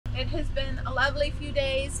It has been a lovely few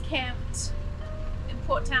days camped in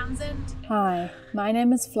Port Townsend. Hi, my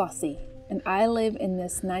name is Flossy, and I live in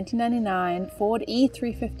this 1999 Ford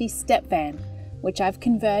E350 step van, which I've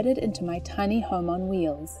converted into my tiny home on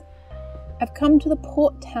wheels. I've come to the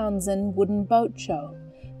Port Townsend wooden boat show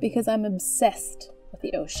because I'm obsessed with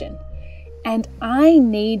the ocean, and I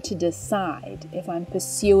need to decide if I'm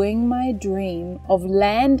pursuing my dream of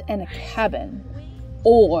land and a cabin,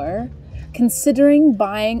 or considering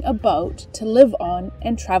buying a boat to live on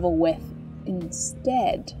and travel with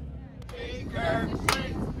instead. I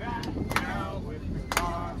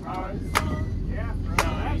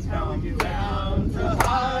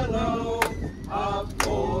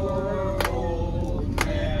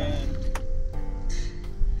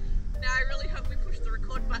really hope we push the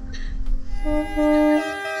record button.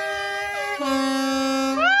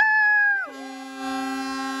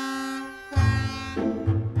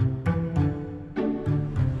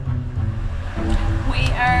 We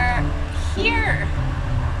are here.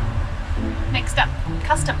 Next up,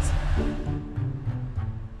 customs.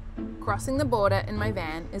 Crossing the border in my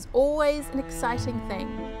van is always an exciting thing.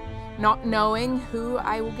 Not knowing who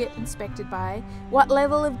I will get inspected by, what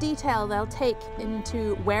level of detail they'll take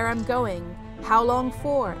into where I'm going, how long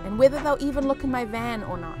for, and whether they'll even look in my van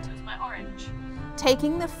or not. Here's my orange.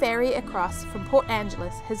 Taking the ferry across from Port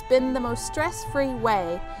Angeles has been the most stress-free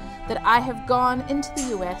way that I have gone into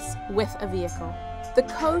the US with a vehicle. The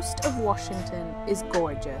coast of Washington is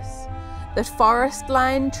gorgeous. The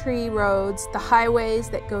forest-lined tree roads, the highways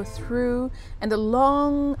that go through and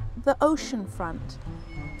along the ocean front,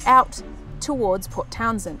 out towards Port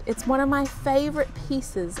Townsend. It's one of my favorite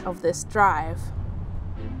pieces of this drive.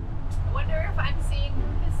 I wonder if I'm seeing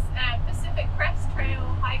Pacific Crest Trail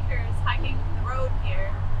hikers hiking the road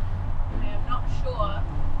here. I am not sure.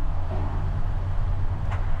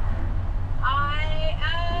 I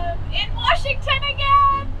am in Washington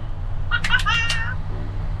again!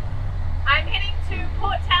 I'm heading to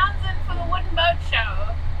Port Townsend for the Wooden Boat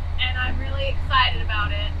Show, and I'm really excited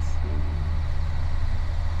about it.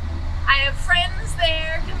 I have friends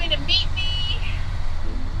there coming to meet me,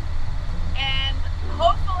 and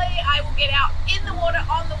hopefully I will get out in the water,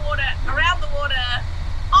 on the water, around the water,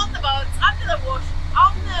 on the boats, under the wash,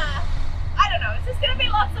 I don't know, it's just going to be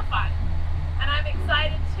lots of fun. And I'm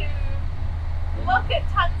excited to look at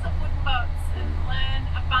tons of wooden boats and learn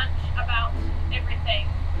a bunch about everything.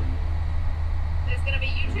 There's going to be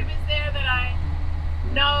YouTubers there that I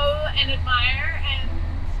know and admire, and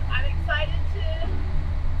I'm excited to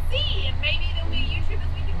see, and maybe there'll be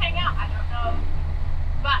YouTubers we can hang out, I don't know,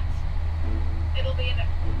 but it'll be a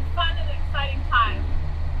fun and exciting time.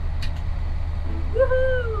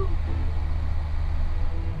 Woohoo!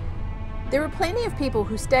 There are plenty of people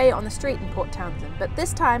who stay on the street in Port Townsend, but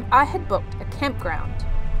this time I had booked a campground.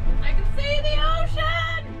 I can see the ocean!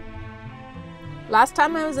 Last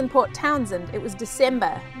time I was in Port Townsend, it was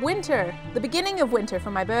December, winter, the beginning of winter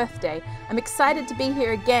for my birthday. I'm excited to be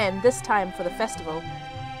here again, this time for the festival.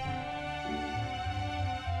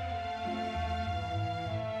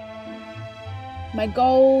 My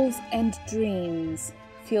goals and dreams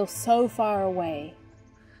feel so far away.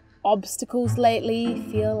 Obstacles lately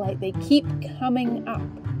feel like they keep coming up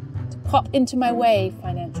to pop into my way.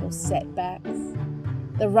 Financial setbacks,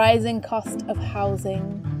 the rising cost of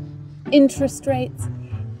housing, interest rates,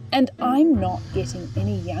 and I'm not getting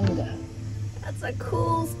any younger. That's a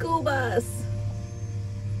cool school bus.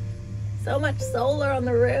 So much solar on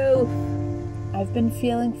the roof. I've been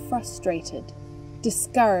feeling frustrated,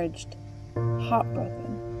 discouraged,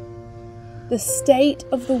 heartbroken. The state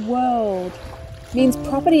of the world means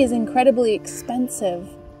property is incredibly expensive,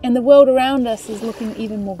 and the world around us is looking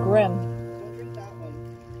even more grim.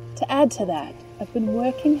 To add to that, I've been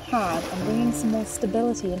working hard on bringing some more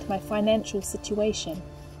stability into my financial situation.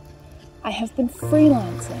 I have been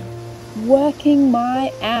freelancing, working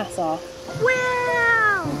my ass off,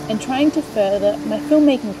 and trying to further my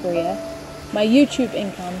filmmaking career, my YouTube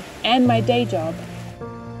income, and my day job,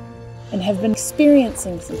 and have been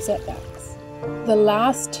experiencing some setbacks. The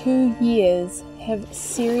last 2 years have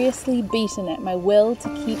seriously beaten at my will to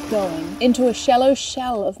keep going into a shallow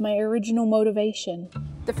shell of my original motivation.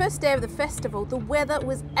 The first day of the festival, the weather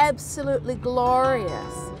was absolutely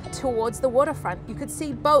glorious. Towards the waterfront, you could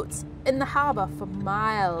see boats in the harbour for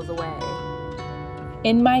miles away.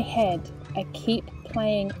 In my head, I keep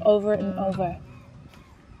playing over and over.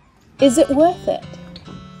 Is it worth it?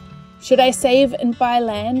 Should I save and buy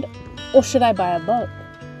land, or should I buy a boat?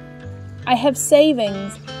 I have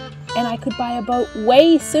savings, and I could buy a boat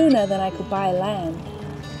way sooner than I could buy land.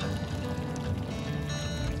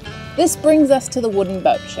 This brings us to the wooden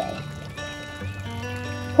boat show.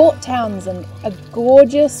 Port Townsend, a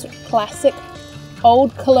gorgeous, classic,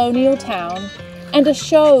 old colonial town, and a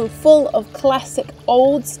show full of classic,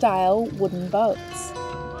 old-style wooden boats.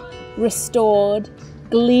 Restored,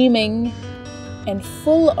 gleaming, and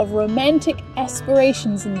full of romantic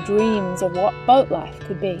aspirations and dreams of what boat life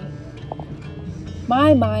could be.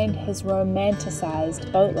 My mind has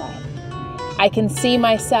romanticized boat life. I can see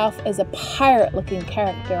myself as a pirate-looking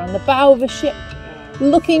character on the bow of a ship,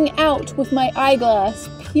 looking out with my eyeglass,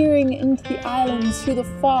 peering into the islands through the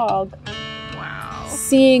fog. Wow.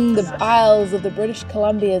 Seeing the isles of the British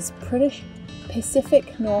Columbia's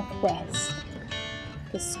Pacific Northwest.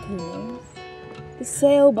 The schooners, the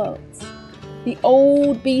sailboats, the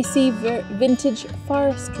old BC vintage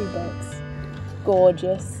forestry boats.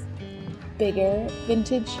 Gorgeous, bigger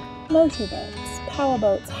vintage motorboats,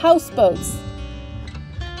 powerboats, houseboats.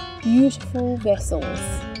 Beautiful vessels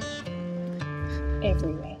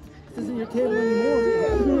everywhere. This isn't your table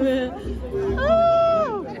anymore.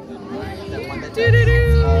 Oh!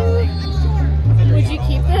 Would you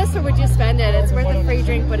keep this or would you spend it? It's worth a free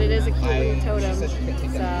drink, but it is a cute totem. So.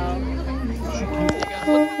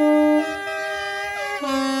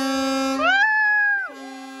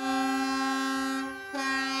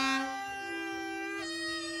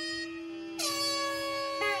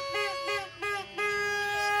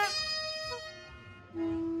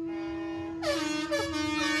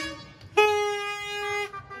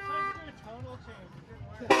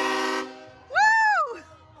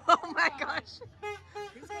 Oh my gosh.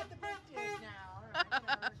 Who's got the birthdays now?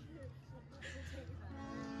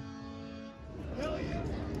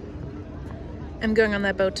 I'm going on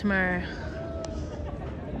that boat tomorrow.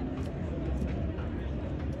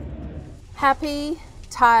 Happy,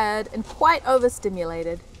 tired, and quite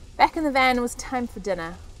overstimulated. Back in the van, it was time for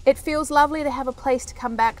dinner. It feels lovely to have a place to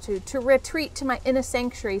come back to retreat to my inner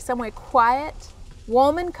sanctuary, somewhere quiet,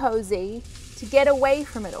 warm and cozy, to get away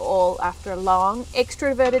from it all after a long,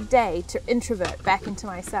 extroverted day, to introvert back into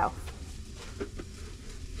myself.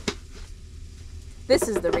 This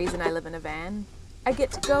is the reason I live in a van. I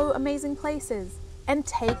get to go amazing places and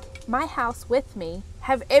take my house with me,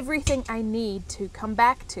 have everything I need to come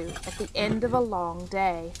back to at the end of a long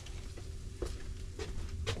day.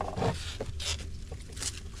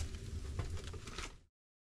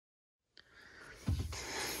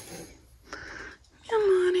 Good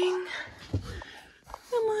morning.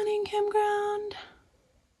 Good morning, campground.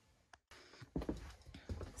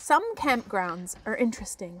 Some campgrounds are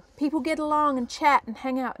interesting. People get along and chat and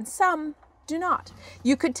hang out, and some do not.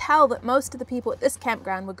 You could tell that most of the people at this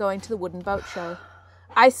campground were going to the wooden boat show.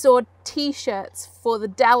 I saw t-shirts for the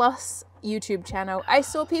Dallas YouTube channel. I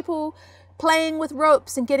saw people playing with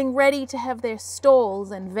ropes and getting ready to have their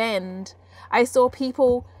stalls and vend. I saw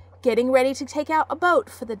people getting ready to take out a boat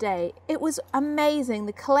for the day. It was amazing,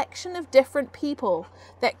 the collection of different people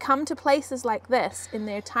that come to places like this in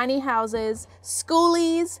their tiny houses,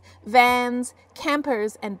 schoolies, vans,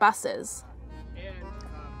 campers, and buses.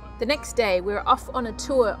 The next day, we were off on a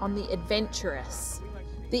tour on the Adventurous.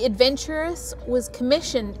 The Adventurous was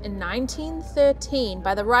commissioned in 1913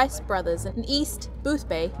 by the Rice Brothers in East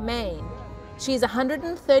Boothbay, Maine. She's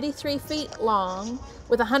 133 feet long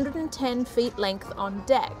with 110 feet length on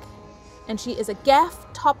deck. And she is a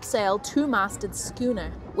gaff topsail two-masted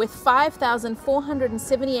schooner with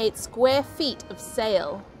 5,478 square feet of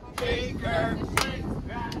sail.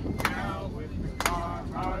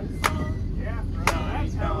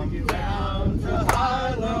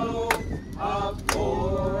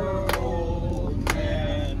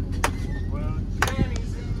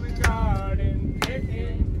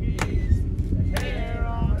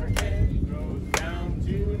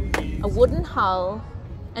 A wooden hull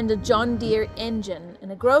and a John Deere engine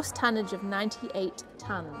and a gross tonnage of 98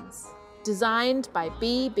 tons, designed by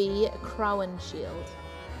B.B. Crowenshield.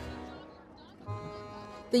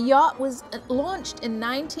 The yacht was launched in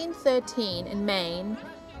 1913 in Maine,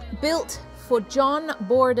 built for John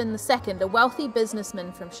Borden II, a wealthy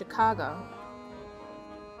businessman from Chicago.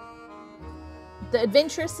 The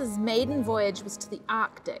Adventurous's maiden voyage was to the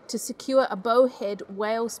Arctic to secure a bowhead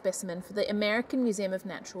whale specimen for the American Museum of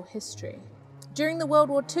Natural History. During the World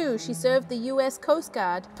War II, she served the U.S. Coast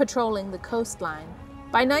Guard patrolling the coastline.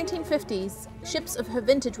 By 1950s, ships of her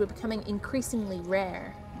vintage were becoming increasingly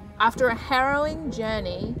rare. After a harrowing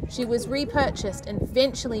journey, she was repurchased and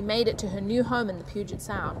eventually made it to her new home in the Puget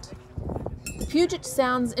Sound. The Puget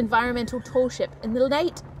Sound's environmental toolship in the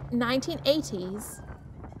late 1980s,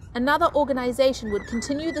 another organization would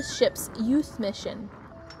continue the ship's youth mission.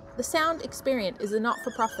 The Sound Experience is a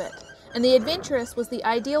not-for-profit, and the Adventurous was the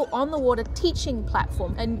ideal on-the-water teaching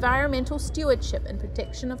platform, environmental stewardship and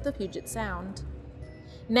protection of the Puget Sound.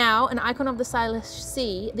 Now an icon of the Salish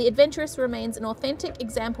Sea, the Adventurous remains an authentic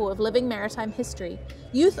example of living maritime history.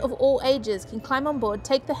 Youth of all ages can climb on board,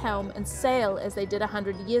 take the helm, and sail as they did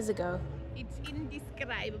 100 years ago. It's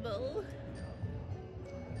indescribable.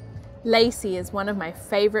 Lacey is one of my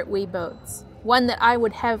favourite wee boats, one that I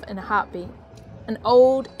would have in a heartbeat. An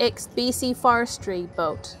old ex-BC forestry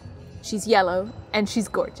boat. She's yellow and she's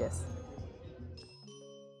gorgeous.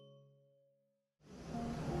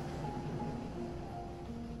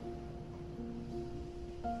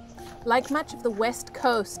 Like much of the west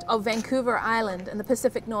coast of Vancouver Island and the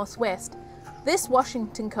Pacific Northwest, this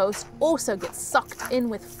Washington coast also gets sucked in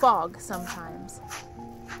with fog sometimes.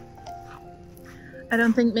 I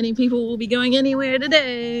don't think many people will be going anywhere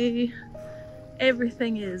today.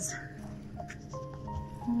 Everything is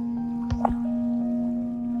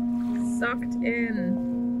sucked in.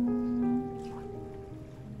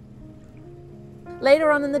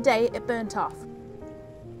 Later on in the day, it burnt off.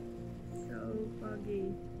 So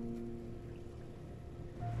foggy.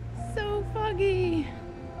 So foggy.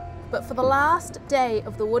 But for the last day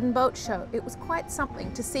of the wooden boat show, it was quite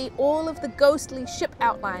something to see all of the ghostly ship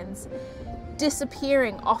outlines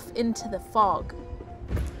disappearing off into the fog.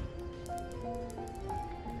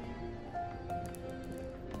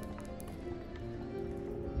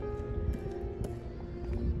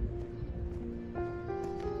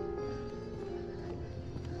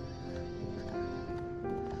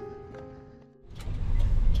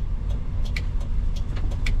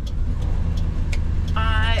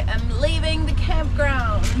 I am leaving the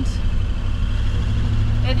campground.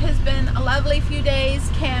 It has been a lovely few days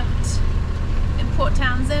camped in Port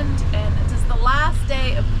Townsend, and it is the last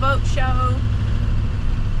day of the boat show.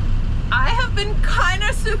 I have been kind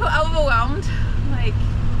of super overwhelmed. Like,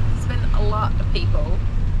 it's been a lot of people.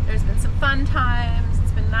 There's been some fun times.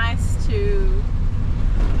 It's been nice to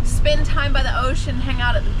spend time by the ocean, hang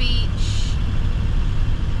out at the beach.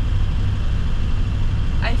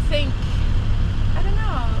 I think, I don't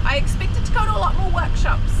know, I expected to go to a lot more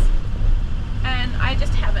workshops, and I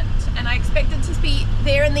just haven't. And I expected to be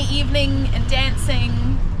there in the evening and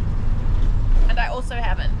dancing, and I also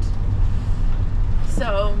haven't.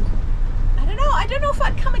 So, I don't know. I don't know if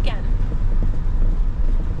I'd come again.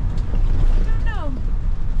 I don't know.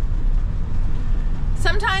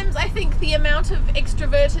 Sometimes I think the amount of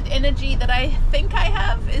extroverted energy that I think I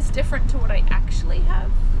have is different to what I actually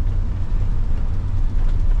have.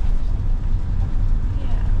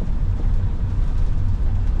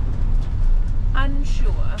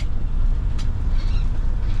 Unsure.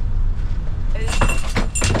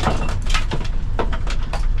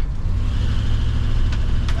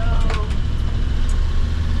 Oh,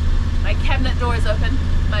 my cabinet door is open.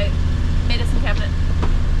 My medicine cabinet.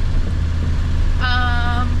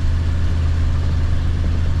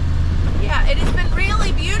 Yeah, it has been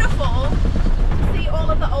really beautiful to see all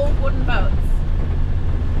of the old wooden boats.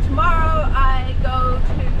 Tomorrow I go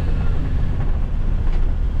to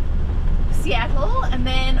Seattle and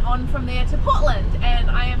then on from there to Portland, and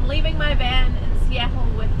I am leaving my van in Seattle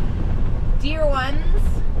with dear ones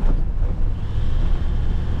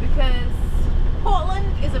because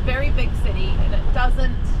Portland is a very big city and it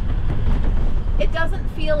doesn't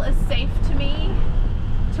feel as safe to me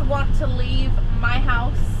to want to leave my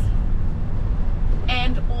house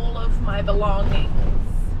and all of my belongings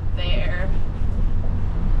there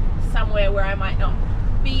somewhere where I might not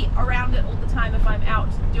be around it all the time if I'm out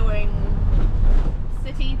doing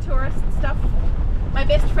city tourist stuff. My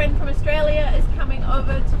best friend from Australia is coming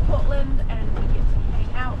over to Portland and we get to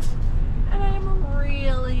hang out, and I am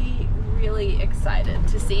really, really excited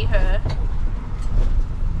to see her.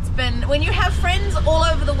 It's been, when you have friends all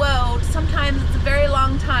over the world, sometimes it's a very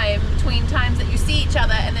long time between times that you see each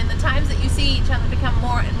other, and then the times that you see each other become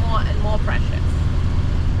more and more and more precious.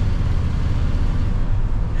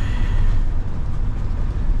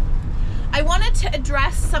 I wanted to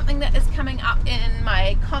address something that is coming up in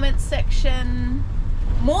my comments section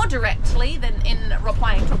more directly than in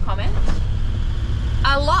replying to a comment.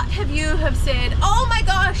 A lot of you have said, oh my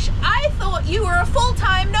gosh, I thought you were a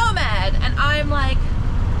full-time nomad. And I'm like,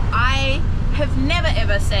 I have never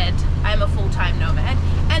ever said I'm a full-time nomad.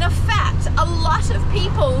 And in fact, a lot of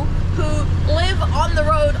people who live on the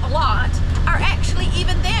road a lot are actually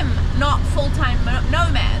even them not full-time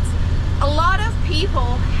nomads. A lot of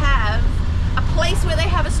people have a place where they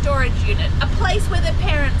have a storage unit, a place where their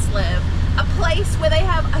parents live, a place where they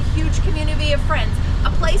have a huge community of friends, a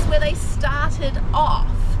place where they started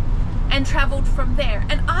off and traveled from there.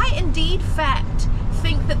 And I indeed fact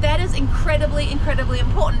think that that is incredibly, incredibly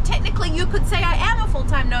important. Technically you could say I am a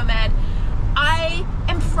full-time nomad, I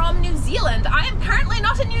am from New Zealand. I am currently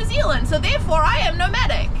not in New Zealand, so therefore I am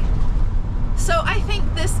nomadic. So I think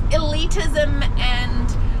this elitism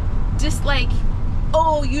and just like,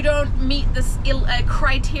 oh, you don't meet this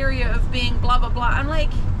criteria of being blah blah blah. I'm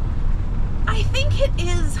like, I think it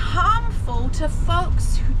is harmful to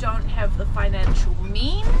folks who don't have the financial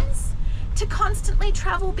means to constantly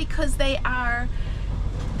travel because they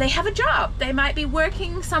have a job. They might be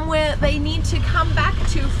working somewhere they need to come back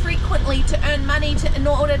to frequently to earn money in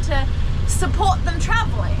order to support them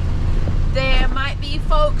traveling. There might be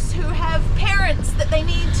folks who have parents that they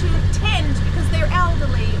need to attend because they're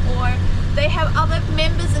elderly, or they have other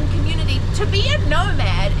members in community. To be a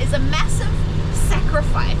nomad is a massive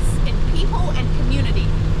sacrifice in people and community,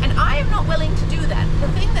 and I am not willing to do that. The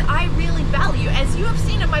thing that I really value, as you have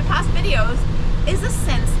seen in my past videos, is a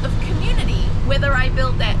sense of community, whether I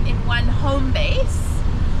build that in one home base,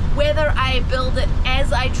 whether I build it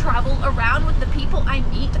as I travel around with the people I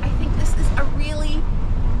meet. I think this is a really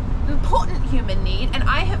important human need, and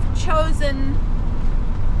I have chosen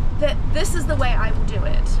that this is the way I will do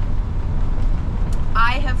it.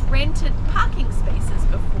 I have rented parking spaces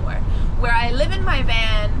before, where I live in my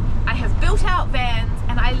van, I have built out vans,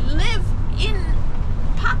 and I live in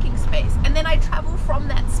parking space, and then I travel from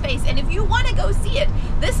that space. And if you want to go see it,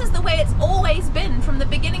 this is the way it's always been from the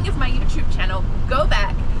beginning of my YouTube channel. Go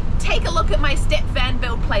back, take a look at my Step Van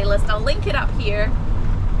build playlist, I'll link it up here.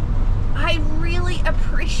 I really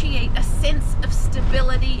appreciate a sense of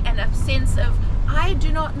stability and a sense of, I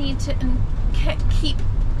do not need to keep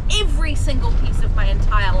every single piece of my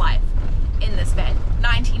entire life in this van.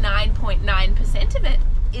 99.9% of it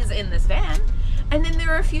is in this van, and then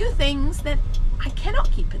there are a few things that I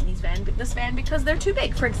cannot keep in this van because they're too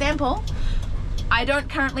big. For example, I don't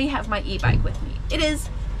currently have my e-bike with me. It is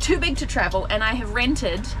too big to travel, and I have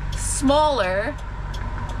rented smaller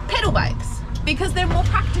pedal bikes because they're more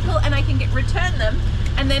practical and I can return them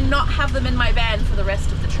and then not have them in my van for the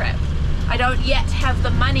rest of the trip. I don't yet have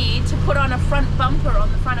the money to put on a front bumper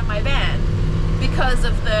on the front of my van because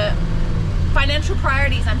of the financial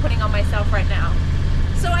priorities I'm putting on myself right now.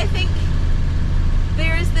 So I think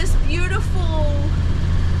there is this beautiful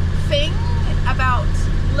thing about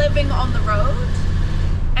living on the road,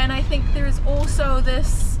 and I think there's also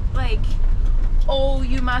this like, oh,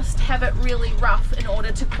 you must have it really rough in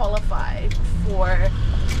order to qualify for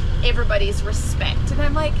everybody's respect. And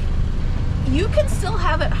I'm like, you can still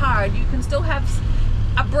have it hard, you can still have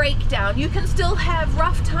a breakdown, you can still have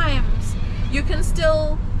rough times, you can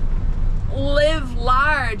still live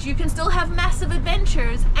large, you can still have massive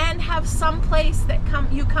adventures and have some place that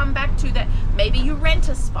you come back to, that maybe you rent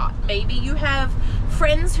a spot, maybe you have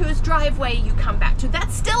friends whose driveway you come back to.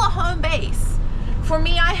 That's still a home base. For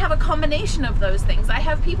me, I have a combination of those things. I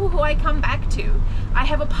have people who I come back to. I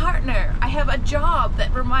have a partner. I have a job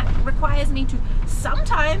that requires me to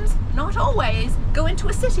sometimes, not always, go into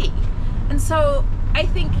a city. And so I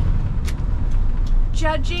think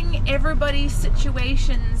judging everybody's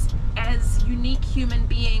situations as unique human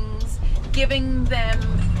beings, giving them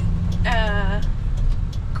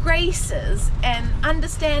graces and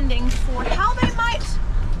understanding for how they might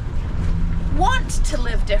want to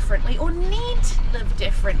live differently or need to live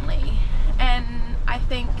differently. And I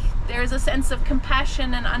think there's a sense of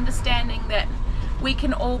compassion and understanding that we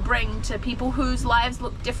can all bring to people whose lives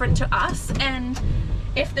look different to us. And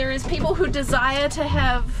if there is people who desire to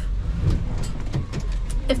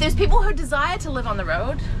live on the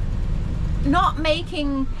road, not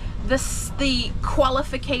making this the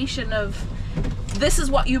qualification of this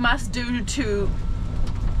is what you must do to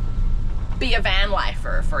be a van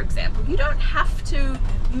lifer, for example. You don't have to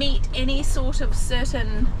meet any sort of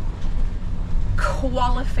certain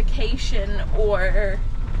qualification or,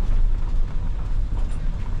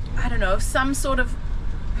 I don't know, some sort of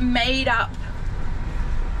made up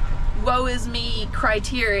woe is me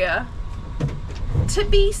criteria to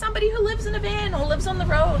be somebody who lives in a van or lives on the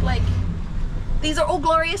road. Like, these are all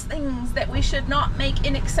glorious things that we should not make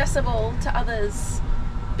inaccessible to others,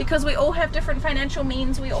 because we all have different financial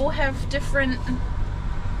means, we all have different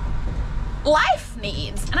life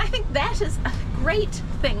needs, and I think that is a great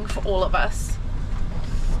thing for all of us.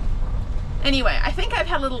 Anyway, I think I've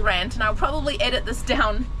had a little rant, and I'll probably edit this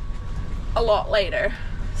down a lot later,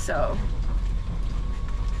 so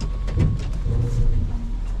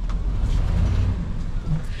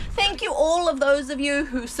thank you all of those of you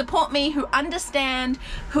who support me, who understand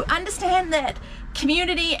that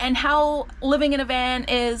community and how living in a van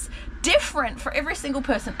is different for every single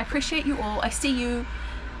person. I appreciate you all. I see you.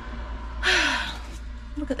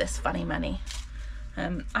 Look at this funny money.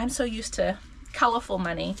 I'm so used to colourful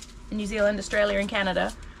money in New Zealand, Australia and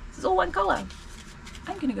Canada. This is all one color.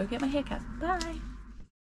 I'm gonna go get my hair cut. Bye.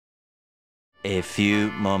 A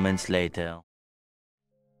few moments later.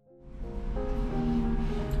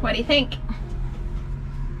 What do you think?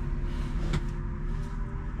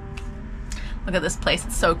 Look at this place,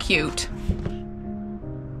 it's so cute.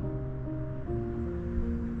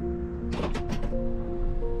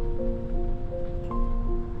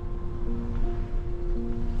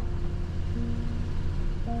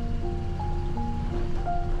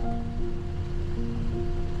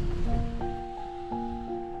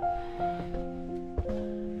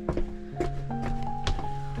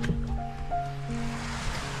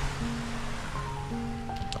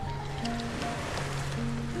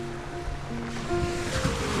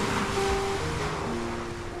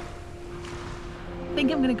 I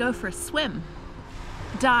think I'm gonna go for a swim,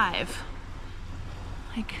 dive,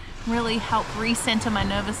 like really help recenter my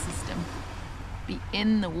nervous system, be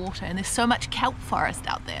in the water, and there's so much kelp forest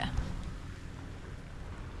out there.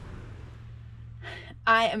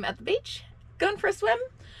 I am at the beach, going for a swim.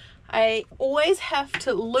 I always have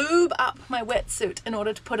to lube up my wetsuit in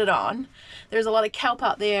order to put it on. There's a lot of kelp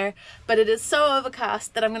out there, but it is so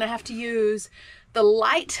overcast that I'm gonna have to use the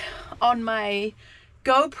light on my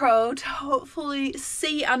GoPro to hopefully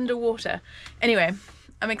see underwater. Anyway,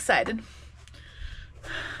 I'm excited.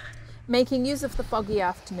 Making use of the foggy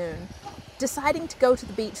afternoon, deciding to go to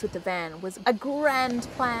the beach with the van was a grand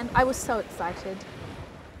plan. I was so excited.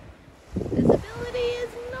 Visibility is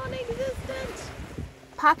non-existent.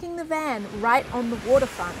 Parking the van right on the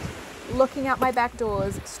waterfront, looking out my back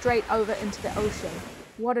doors straight over into the ocean.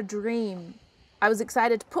 What a dream. I was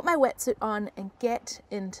excited to put my wetsuit on and get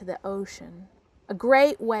into the ocean. A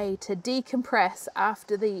great way to decompress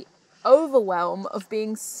after the overwhelm of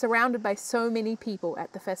being surrounded by so many people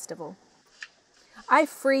at the festival. I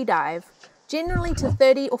free dive, generally to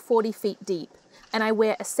 30 or 40 feet deep, and I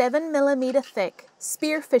wear a 7mm thick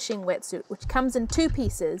spearfishing wetsuit which comes in 2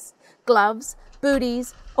 pieces, gloves,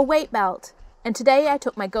 booties, a weight belt, and today I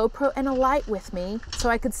took my GoPro and a light with me so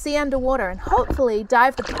I could see underwater and hopefully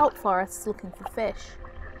dive the kelp forests looking for fish.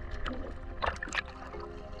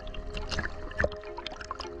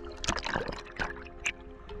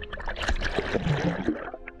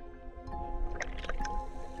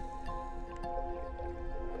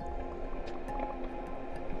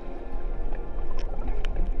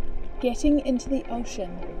 Getting into the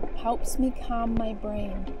ocean helps me calm my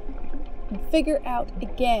brain and figure out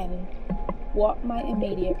again what my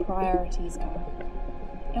immediate priorities are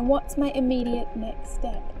and what's my immediate next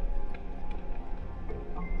step.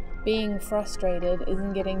 Being frustrated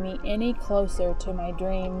isn't getting me any closer to my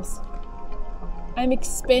dreams. I'm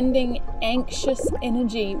expending anxious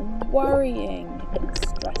energy, worrying and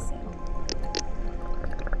stressing.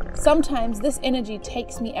 Sometimes this energy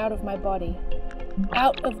takes me out of my body,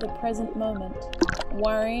 out of the present moment,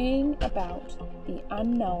 worrying about the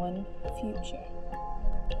unknown future.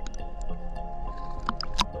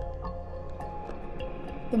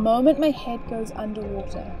 The moment my head goes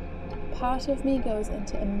underwater, part of me goes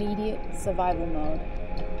into immediate survival mode.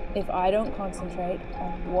 If I don't concentrate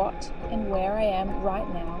on what and where I am right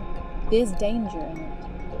now, there's danger in it.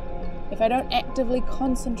 If I don't actively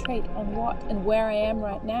concentrate on what and where I am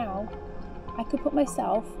right now, I could put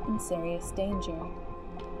myself in serious danger.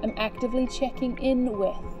 I'm actively checking in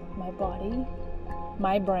with my body,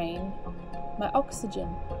 my brain, my oxygen,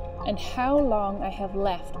 and how long I have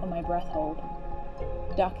left on my breath hold.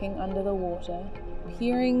 Ducking under the water,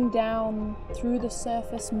 peering down through the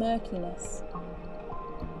surface murkiness,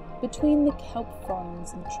 between the kelp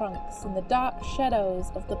fronds and trunks and the dark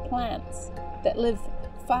shadows of the plants that live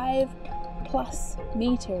 5+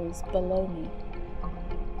 meters below me.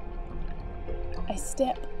 I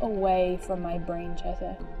step away from my brain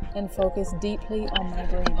chatter and focus deeply on my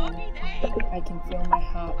breathing. I can feel my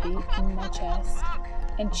heartbeat in my chest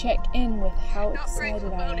and check in with how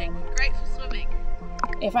excited I am. Great for swimming.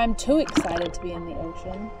 If I'm too excited to be in the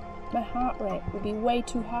ocean, my heart rate will be way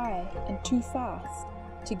too high and too fast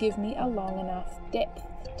to give me a long enough depth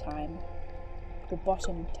time, or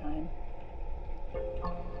bottom time.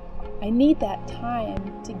 I need that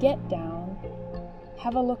time to get down,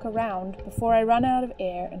 have a look around before I run out of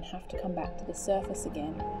air and have to come back to the surface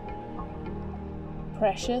again.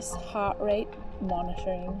 Precious heart rate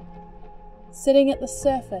monitoring, sitting at the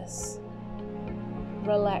surface,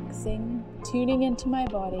 relaxing, tuning into my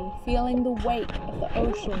body, feeling the weight of the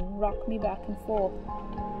ocean rock me back and forth,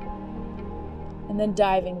 and then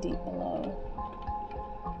diving deep below.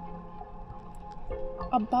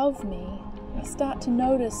 Above me, I start to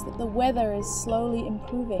notice that the weather is slowly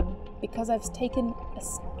improving because I've taken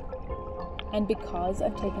And because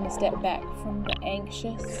I've taken a step back from the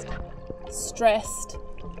anxious, stressed,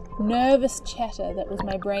 nervous chatter that was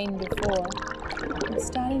my brain before, I'm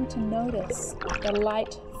starting to notice the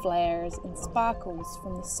light flares and sparkles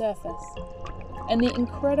from the surface, and the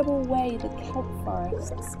incredible way the kelp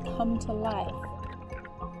forests come to life.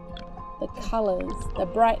 The colours, the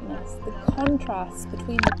brightness, the contrast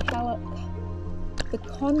between the colour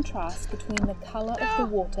of the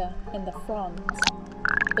water and the fronds,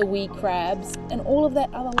 the wee crabs, and all of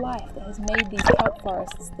that other life that has made these kelp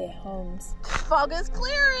forests their homes. Fog is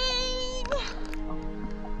clearing!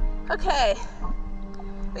 Okay.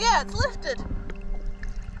 Yeah, it's lifted.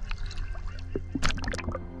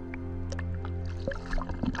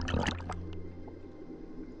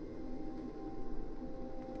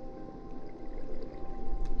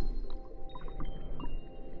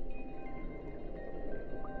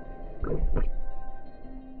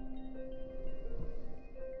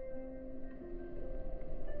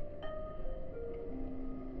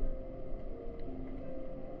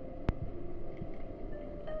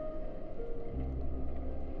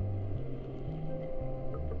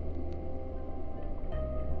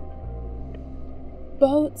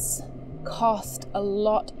 Boats cost a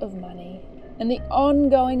lot of money, and the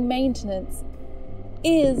ongoing maintenance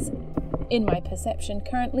is, in my perception,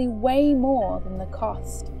 currently way more than the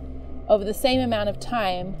cost over the same amount of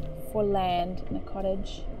time for land in a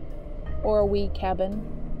cottage or a wee cabin.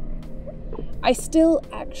 I still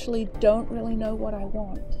actually don't really know what I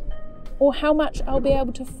want, or how much I'll be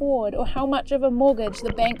able to afford, or how much of a mortgage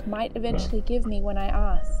the bank might eventually give me when I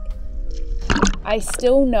ask. I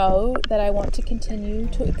still know that I want to continue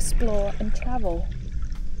to explore and travel.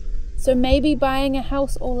 So maybe buying a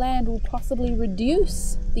house or land will possibly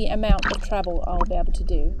reduce the amount of travel I'll be able to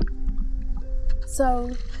do. So,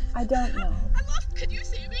 I don't know.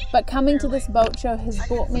 But coming to this boat show has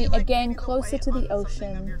brought me again closer to the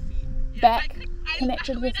ocean, back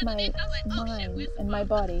connected with my mind and my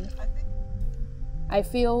body. I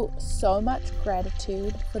feel so much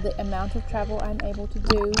gratitude for the amount of travel I'm able to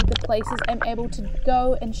do, the places I'm able to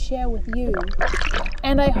go and share with you.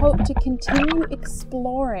 And I hope to continue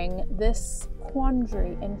exploring this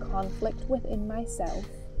quandary and conflict within myself.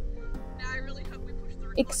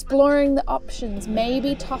 Exploring the options,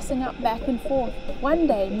 maybe tossing up back and forth. One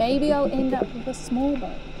day, maybe I'll end up with a small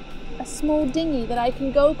boat, a small dinghy that I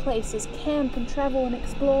can go places, camp and travel and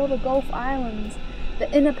explore the Gulf Islands, the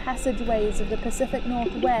inner passageways of the Pacific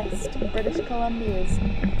Northwest and British Columbia's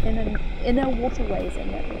inner waterways and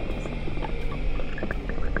networks.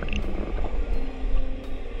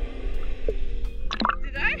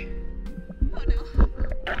 Did I? Oh no.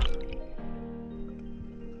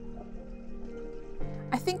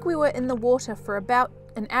 I think we were in the water for about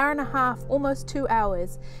an hour and a half, almost 2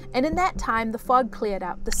 hours, and in that time the fog cleared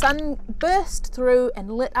up. The sun burst through and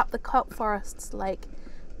lit up the kelp forests like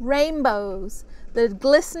rainbows, the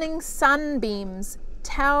glistening sunbeams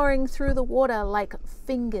towering through the water like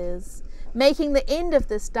fingers, making the end of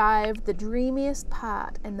this dive the dreamiest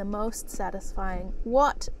part and the most satisfying.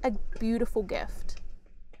 What a beautiful gift.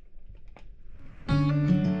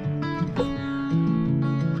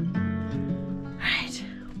 Right,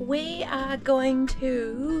 we are going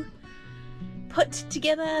to put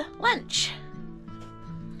together lunch.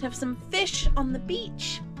 Have some fish on the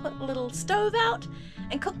beach, put a little stove out,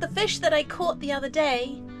 and cook the fish that I caught the other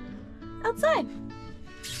day outside.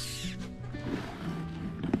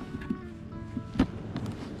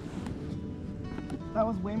 That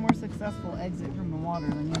was way more successful exit from the water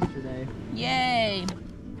than yesterday. Yay!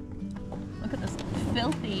 Look at this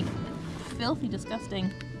filthy,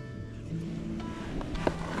 disgusting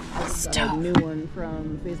Got a new one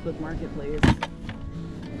from Facebook Marketplace. I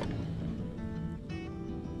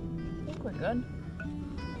think we're good.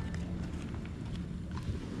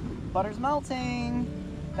 Butter's melting.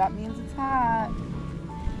 That means it's hot.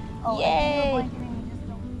 Oh, Yay! and you blanket and you just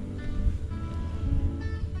don't...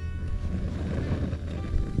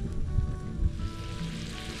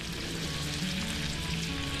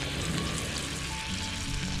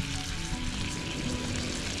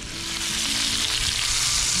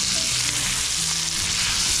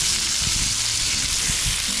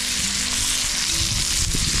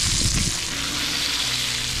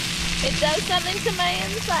 It does something to my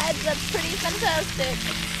insides that's pretty fantastic.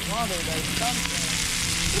 Water does something.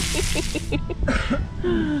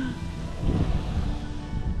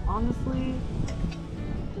 Honestly,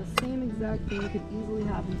 the same exact thing could easily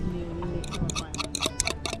happen to me when we make some refinements.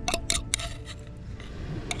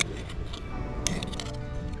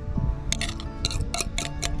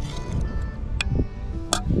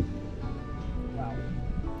 Wow.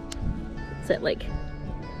 Is it like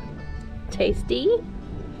Tasty?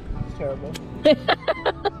 It's terrible.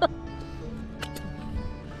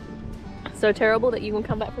 So terrible that you can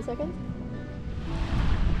come back for a second?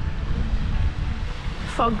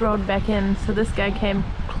 Fog rolled back in, so this guy came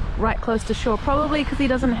right close to shore, probably because he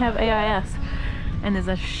doesn't have AIS. And there's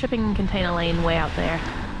a shipping container lane way out there.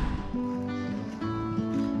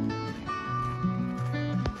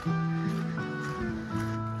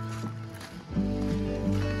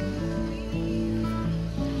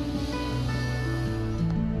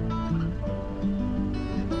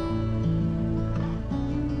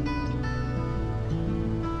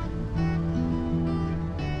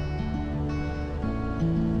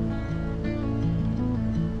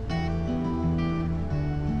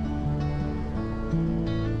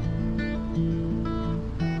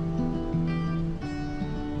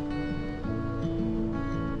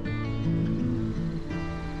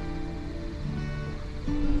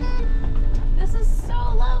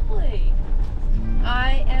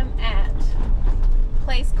 I am at a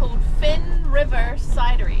place called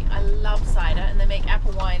Cidery. I love cider, and they make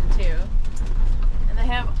apple wine too. And they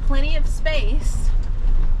have plenty of space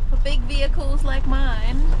for big vehicles like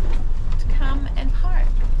mine to come and park.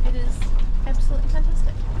 It is absolutely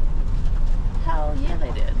fantastic. Hell yeah,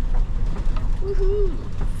 they did. Woohoo!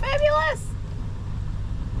 Fabulous!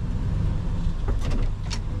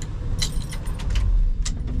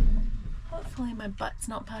 Hopefully my butt's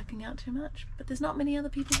not parking out too much, but there's not many other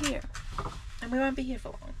people here, and we won't be here for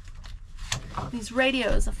long. These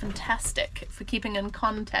radios are fantastic for keeping in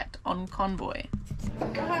contact on convoy.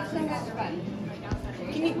 Can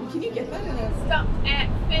you get that in a... Stopped at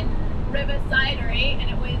Finn River Cidery and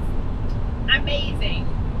it was amazing.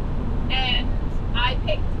 And I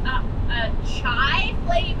picked up a chai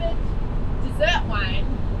flavored dessert wine,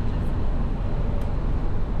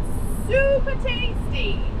 which is super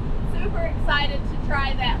tasty. Super excited to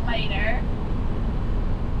try that later.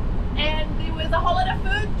 And there was a whole lot of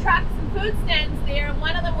food trucks and food stands there, and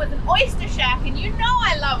one of them was an oyster shack, and you know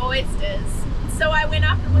I love oysters. So I went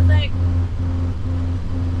up and was like,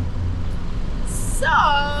 so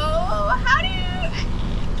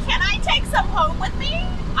can I take some home with me?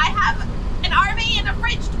 I have an RV and a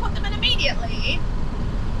fridge to put them in immediately.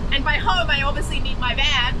 And by home I obviously mean my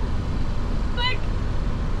van. Like,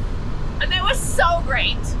 and they were so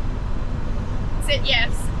great. Said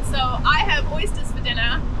yes. So I have oysters for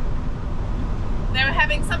dinner. They were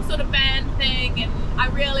having some sort of band thing, and I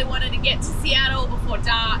really wanted to get to Seattle before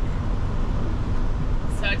dark.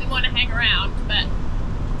 So I didn't want to hang around, but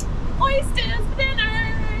oysters for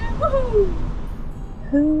dinner! Woohoo!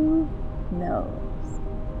 Who knows?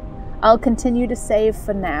 I'll continue to save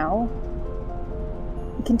for now.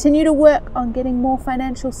 Continue to work on getting more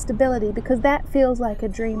financial stability, because that feels like a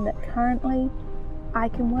dream that currently I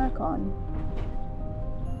can work on.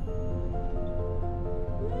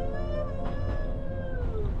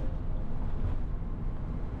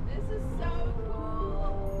 This is so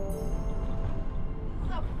cool. This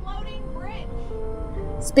is a floating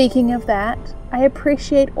bridge. Speaking of that, I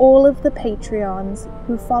appreciate all of the Patreons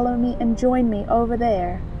who follow me and join me over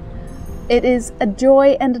there. It is a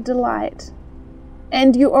joy and a delight.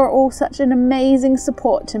 And you are all such an amazing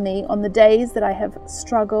support to me on the days that I have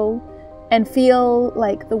struggled and feel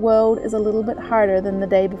like the world is a little bit harder than the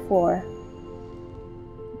day before.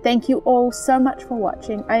 Thank you all so much for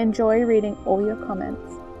watching. I enjoy reading all your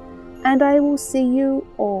comments. And I will see you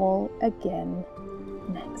all again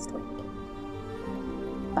next week.